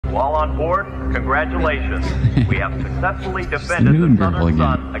All on board, congratulations. We have successfully defended the Southern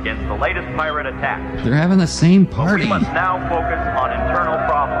Sun against the latest pirate attack. They're having the same party. We must now focus on internal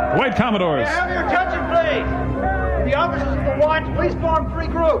problems. White Commodores. Have your attention, please. The officers of the watch, please form 3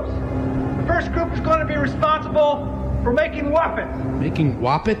 groups. The first group is going to be responsible for making Woppits. Making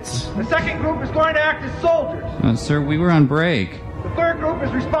Woppits? The second group is going to act as soldiers. Sir, we were on break. The third group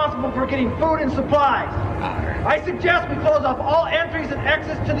is responsible for getting food and supplies. I suggest we close off all entries and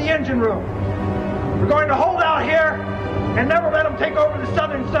exits to the engine room. We're going to hold out here and never let them take over the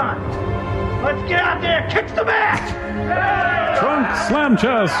Southern Sun. Let's get out there and kick some ass! Trunk Slam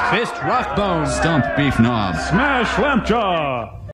Chest. Fist Rock Bone. Stump Beef Knob. Smash Lampjaw.